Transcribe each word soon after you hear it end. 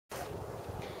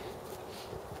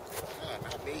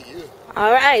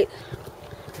All right.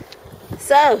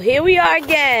 So here we are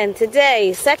again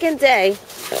today, second day.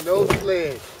 No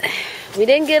sled. We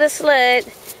didn't get a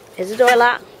sled. Is the door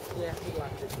locked? Yeah, he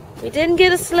locked it. We didn't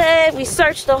get a sled. We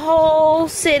searched the whole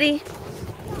city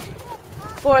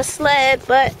for a sled,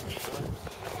 but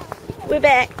we're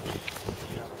back.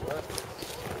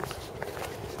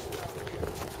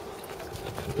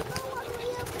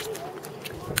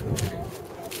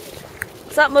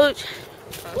 What's up, Mooch?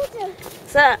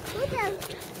 What's up?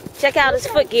 Check out his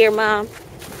foot gear, Mom.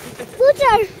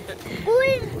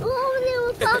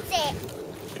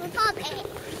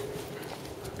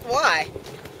 Why?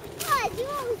 You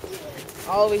always do it.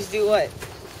 Always do what?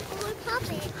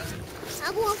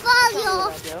 I won't follow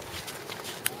you.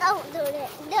 Don't do it.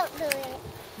 Don't do it.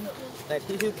 Like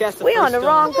who cast the We first on the stone?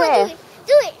 wrong path.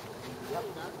 Do it.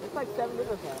 It's like 7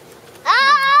 minutes now. Ah!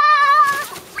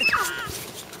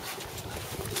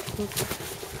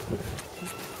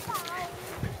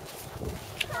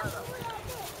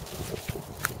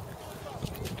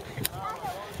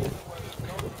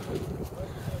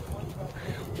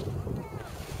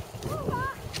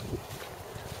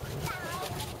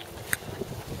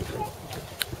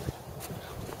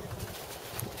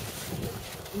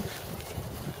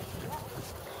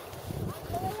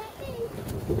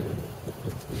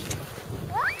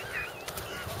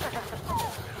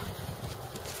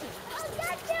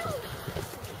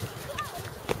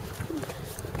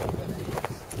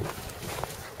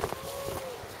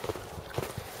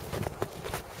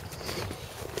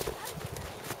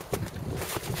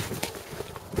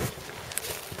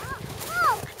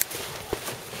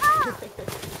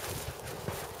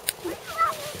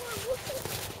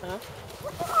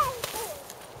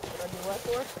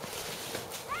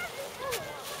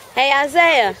 Hey,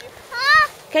 Isaiah, Huh?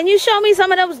 can you show me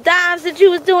some of those dives that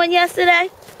you was doing yesterday?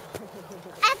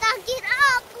 As I get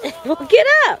up. Well, get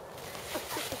up.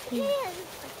 This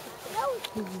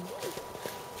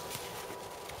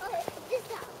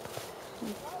up.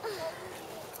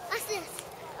 What's this?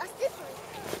 What's this one?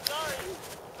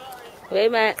 Wait a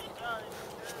minute.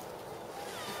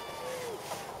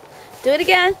 Do it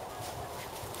again.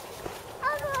 I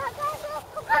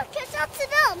gotta catch up to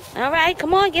them. All right,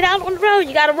 come on, get out on the road.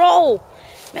 You got to roll.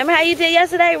 Remember how you did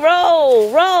yesterday? Roll,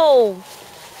 roll,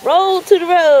 roll to the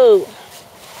road.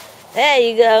 There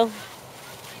you go.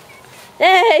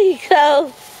 There you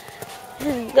go. Go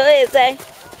ahead, Zay.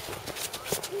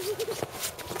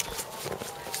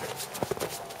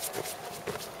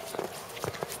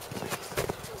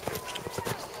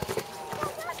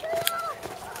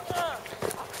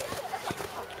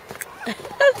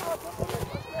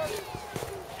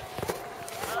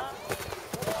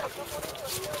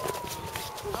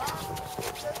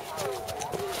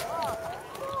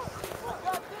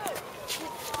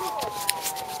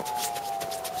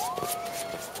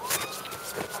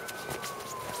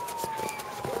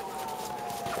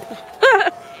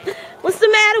 What's the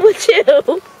matter with you?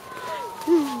 Don't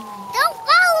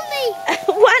follow me.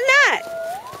 Why not?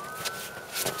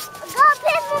 I'm gonna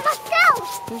pay for myself.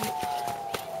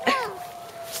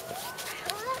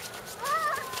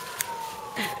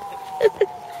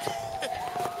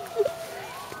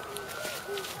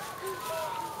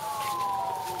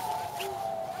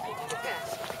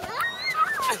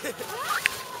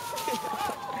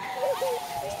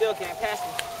 You still can't pass me.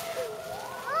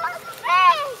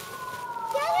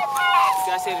 You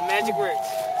gotta say the magic words.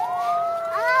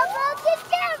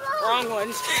 Wrong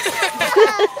ones.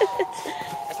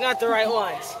 That's not the right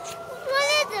ones. What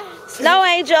is it? Snow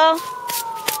Angel.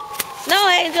 Snow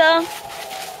Angel.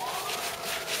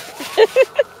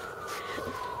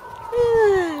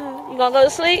 You gonna go to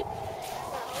sleep?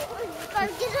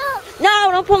 Gotta get up. No,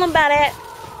 don't pull him by that.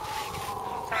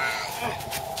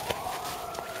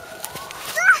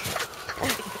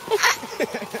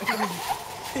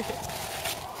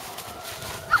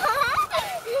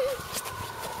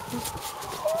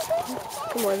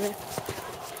 Come on, man.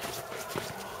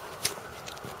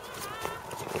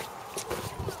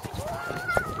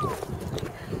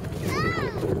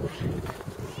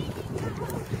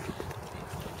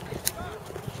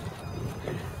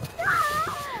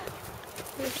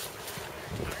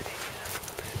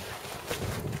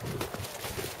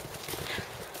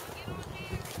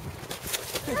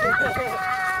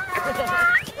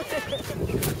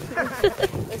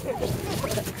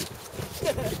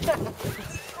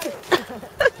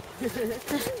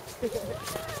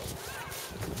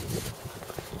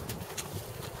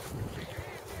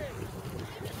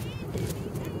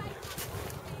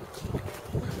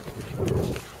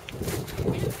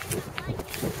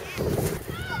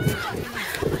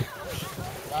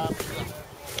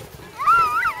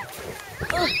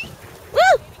 Woo!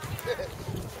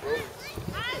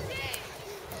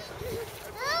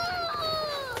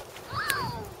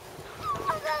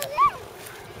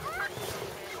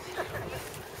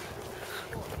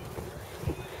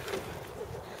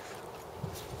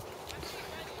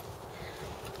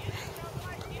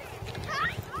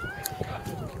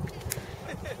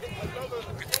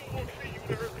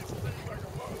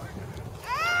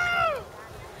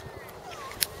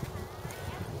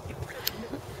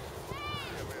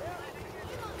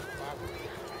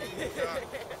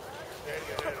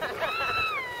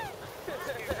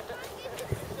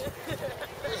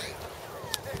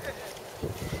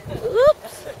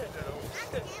 Oops.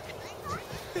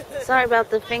 Sorry about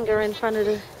the finger in front of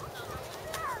the...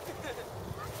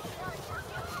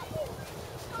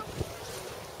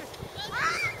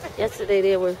 Yesterday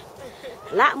there were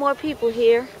a lot more people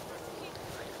here.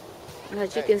 And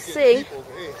as you can see,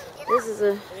 this is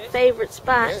a favorite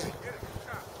spot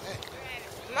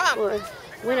for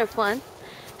winter fun.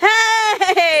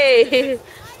 Hey!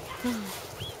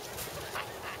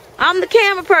 I'm the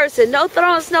camera person. No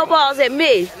throwing snowballs at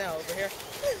me. Now over here.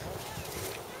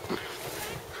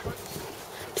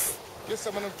 Get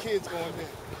some of them kids going there.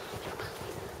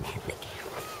 At the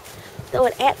camera. Throw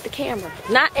it at the camera,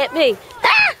 not at me.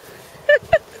 Ah!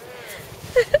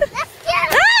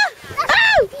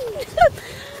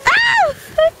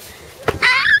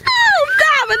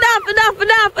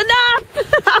 Enough.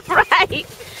 All right.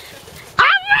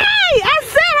 I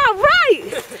said all right.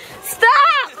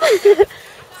 Stop.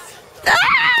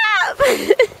 Stop.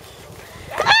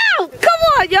 Oh, come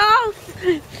on, y'all.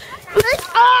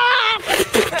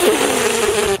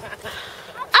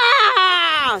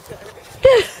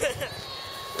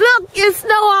 Look, it's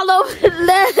snow all over the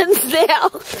lens now.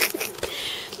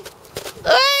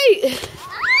 Hey.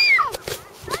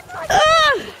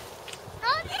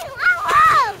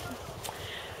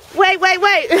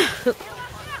 Wait. Yeah,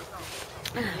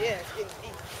 it's getting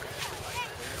deep.